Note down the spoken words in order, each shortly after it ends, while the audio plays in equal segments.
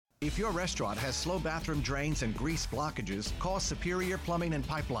If your restaurant has slow bathroom drains and grease blockages, call Superior Plumbing and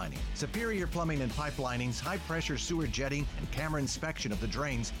Pipelining. Superior Plumbing and Pipelining's high-pressure sewer jetting and camera inspection of the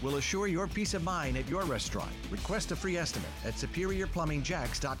drains will assure your peace of mind at your restaurant. Request a free estimate at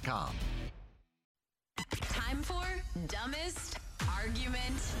SuperiorPlumbingJacks.com. Time for Dumbest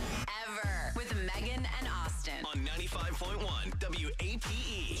Argument Ever with Megan and Austin. On 95.1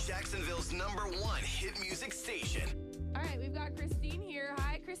 WAPE, Jacksonville's #1 hit music station. All right, we've got Christine here.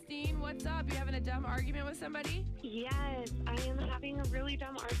 Hi, Christine. What's up? You having a dumb argument with somebody? Yes, I am having a really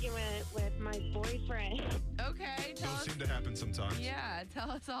dumb argument with my boyfriend. Okay, tell us. Those seem to happen sometimes. Yeah,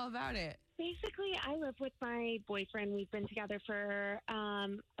 tell us all about it. Basically, I live with my boyfriend. We've been together for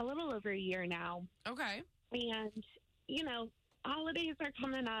a little over a year now. Okay. And, you know, holidays are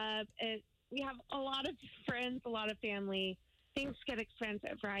coming up. We have a lot of friends, a lot of family. Things get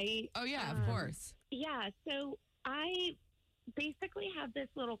expensive, right? Oh, yeah, of course. Yeah, so I basically have this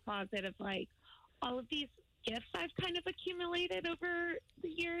little closet of, like, all of these gifts I've kind of accumulated over the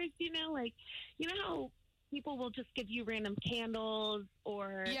years, you know how people will just give you random candles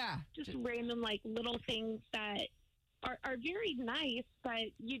or just random, like, little things that are very nice, but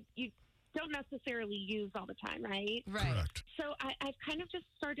you don't necessarily use all the time, right? Right. Correct. So I've kind of just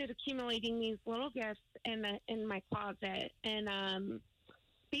started accumulating these little gifts in my closet, and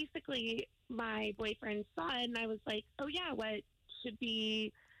basically my boyfriend saw it, and I was like, oh yeah, what should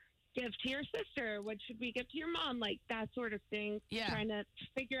we give to your sister? What should we give to your mom? Like that sort of thing. Yeah. Trying to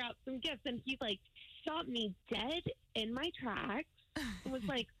figure out some gifts, and he like stopped me dead in my tracks and was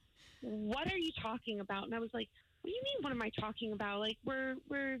like, what are you talking about? And I was like, what do you mean, what am I talking about? Like we're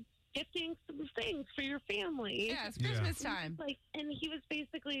gifting some things for your family. Yeah, it's Christmas time. And he was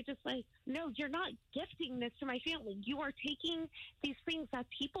basically just like, no, you're not gifting this to my family. You are taking these things that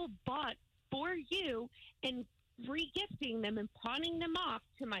people bought for you and re-gifting them and pawning them off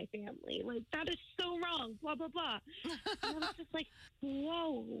to my family. Like, that is so wrong, blah, blah, blah. And I was just like,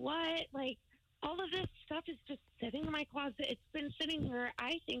 whoa, what? Like, all of this stuff is just sitting in my closet. It's been sitting here.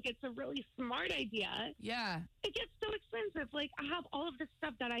 I think it's a really smart idea. Yeah. It gets so expensive. Like, I have all of this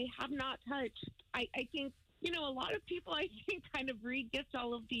stuff that I have not touched. I think, a lot of people, I think, kind of re-gift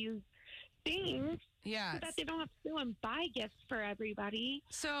all of these things. Yeah. So that they don't have to go and buy gifts for everybody.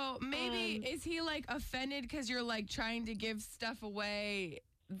 So maybe is he, like, offended because you're, like, trying to give stuff away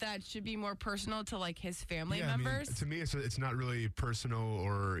that should be more personal to, like, his family members? I mean, to me, it's not really personal,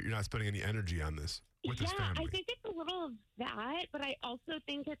 or you're not spending any energy on this with his family. I think it's a little of that, but I also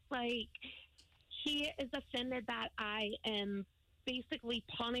think it's like he is offended that I am basically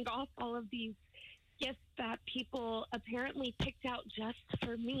pawning off all of these gifts that people apparently picked out just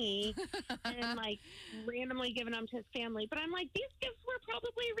for me and like randomly giving them to his family. But I'm like, these gifts were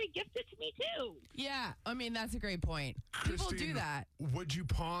probably re-gifted to me too. Yeah, I mean, that's a great point. People Christine, do that. Would you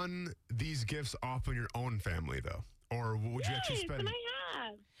pawn these gifts off on your own family, though? Or would you actually spend? And I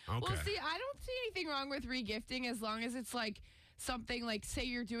have. Okay. Well, see, I don't see anything wrong with re-gifting as long as it's like something like, say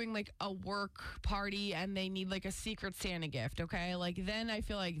you're doing like a work party and they need like a Secret Santa gift, okay? Like then I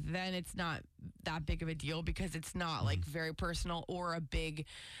feel like then it's not that big of a deal because it's not like very personal or a big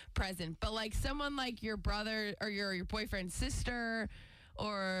present. But like someone like your brother or your boyfriend's sister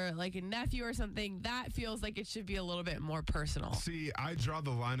or like a nephew or something, that feels like it should be a little bit more personal. See, I draw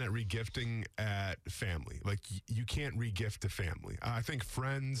the line at re-gifting at family. Like, you can't re-gift to family. I think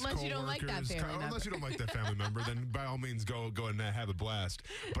friends, Unless you don't like that family member. Unless you don't like that family member, then by all means go and have a blast.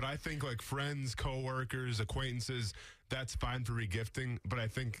 But I think like friends, coworkers, acquaintances, that's fine for re-gifting. But I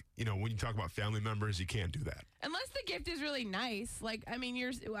think, when you talk about family members, you can't do that. Unless the gift is really nice. Like, I mean,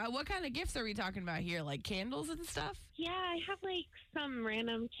 what kind of gifts are we talking about here? Like candles and stuff? Yeah, I have like some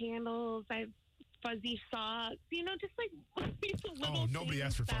random candles. I have fuzzy socks, just like little nobody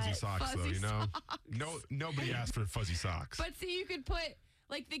asked for fuzzy socks, Fuzzy though, No, nobody asked for fuzzy socks. But see, you could put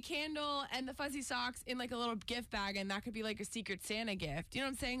like the candle and the fuzzy socks in like a little gift bag, and that could be like a Secret Santa gift. You know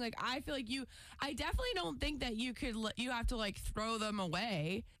what I'm saying? Like, I feel like I definitely don't think that you have to like throw them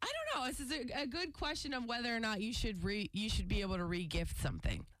away. I don't know. This is a good question of whether or not you should be able to re-gift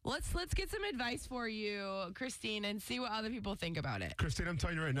something. Let's get some advice for you, Christine, and see what other people think about it. Christine, I'm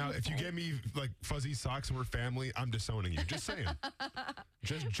telling you right now, if you gave me like fuzzy socks and we're family, I'm disowning you. Just saying.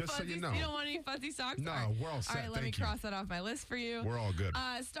 just so you know. You don't want any fuzzy socks? No, we're all set. All right, let me cross that off my list for you. We're all good.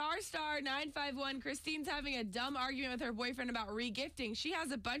 Star 951. Christine's having a dumb argument with her boyfriend about re-gifting. She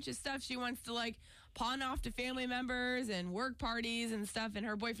has a bunch of stuff she wants to like pawn off to family members and work parties and stuff, and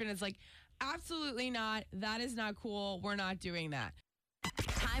her boyfriend is like, absolutely not. That is not cool. We're not doing that.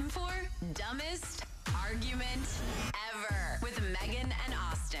 Time for Dumbest Argument Ever with Megan and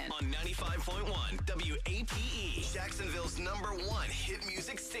Austin. On 95.1 WAPE, Jacksonville's #1 hit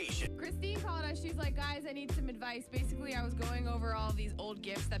music station. like, guys, I need some advice. Basically, I was going over all these old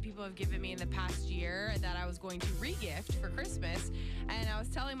gifts that people have given me in the past year that I was going to re-gift for Christmas. And I was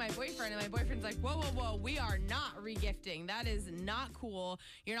telling my boyfriend, and my boyfriend's like, whoa, we are not re-gifting. That is not cool.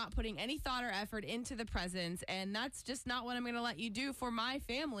 You're not putting any thought or effort into the presents, and that's just not what I'm going to let you do for my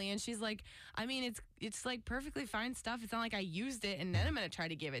family. And she's like, I mean, it's like perfectly fine stuff. It's not like I used it, and then I'm going to try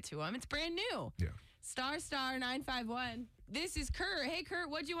to give it to him. It's brand new. Yeah. Star 951. This is Kurt. Hey, Kurt,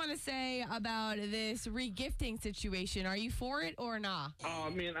 what do you want to say about this regifting situation? Are you for it or not? Oh,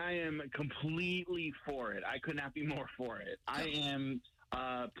 man, I am completely for it. I could not be more for it. I am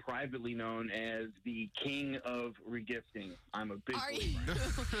privately known as the king of regifting. I'm a big believer.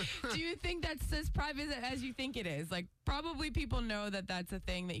 Do you think that's as private as you think it is? Like, probably people know that that's a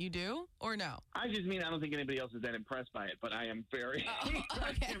thing that you do, or no? I just mean I don't think anybody else is that impressed by it, but I am very...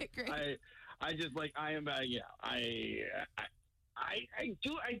 Okay, great. I just like I am. I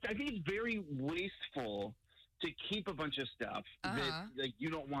think it's very wasteful to keep a bunch of stuff that like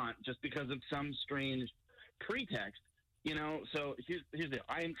you don't want just because of some strange pretext. You know. So here's the deal.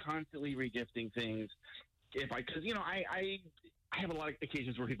 I am constantly regifting things because I have a lot of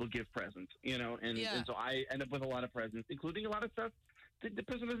occasions where people give presents. You know, and so I end up with a lot of presents, including a lot of stuff. The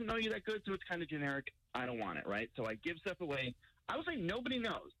person doesn't know you that good, so it's kind of generic. I don't want it, right? So I give stuff away. I would say nobody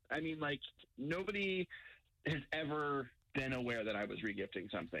knows. I mean, like, nobody has ever been aware that I was regifting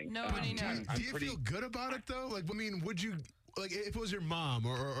something. Nobody knows. Do you feel good about it, though? Like, I mean, would you, like, if it was your mom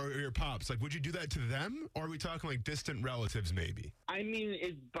or your pops, like, would you do that to them? Or are we talking, like, distant relatives, maybe? I mean,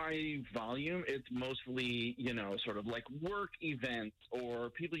 by volume, it's mostly, sort of like work events or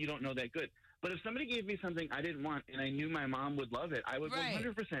people you don't know that good. But if somebody gave me something I didn't want and I knew my mom would love it, I would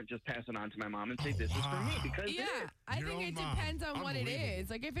 100% just pass it on to my mom and say, this is for me. Because I think it depends on what it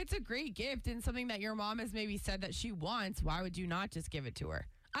is. Like, if it's a great gift and something that your mom has maybe said that she wants, why would you not just give it to her?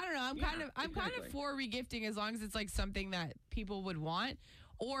 I don't know. I'm kind of for regifting as long as it's like something that people would want.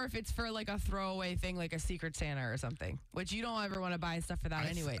 Or if it's for like a throwaway thing, like a Secret Santa or something, which you don't ever want to buy stuff for that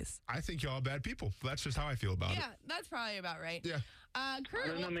anyways. I think y'all are bad people. That's just how I feel about it. Yeah, that's probably about right. Yeah. Kurt, I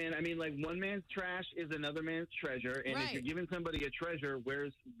don't know, man. I mean, like, one man's trash is another man's treasure. And if you're giving somebody a treasure,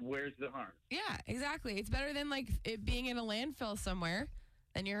 where's the harm? Yeah, exactly. It's better than like it being in a landfill somewhere.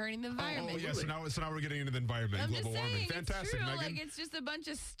 Then you're hurting the environment. Oh, yeah. So now we're getting into the environment, global warming. Fantastic, it's true. Megan. Like, it's just a bunch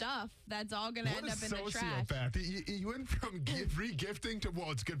of stuff that's all going to end up in the trash. Sociopath. You went from re-gifting to,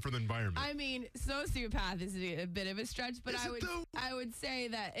 well, it's good for the environment. I mean, sociopath is a bit of a stretch, but I would say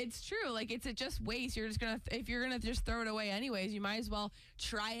that it's true. Like, it's just waste. You're just if you're gonna just throw it away anyways, you might as well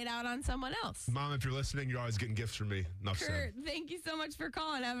try it out on someone else. Mom, if you're listening, you're always getting gifts from me. Enough said. Kurt, thank you so much for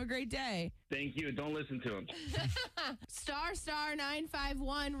calling. Have a great day. Thank you. Don't listen to him. Star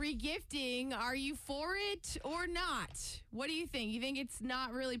 951 regifting. Are you for it or not? What do you think? You think it's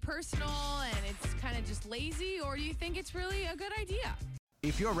not really personal and it's kind of just lazy, or do you think it's really a good idea?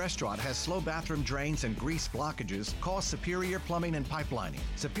 If your restaurant has slow bathroom drains and grease blockages, call Superior Plumbing and Pipelining.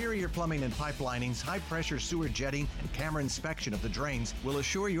 Superior Plumbing and Pipelining's high-pressure sewer jetting and camera inspection of the drains will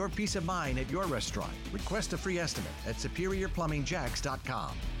assure your peace of mind at your restaurant. Request a free estimate at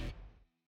SuperiorPlumbingJacks.com.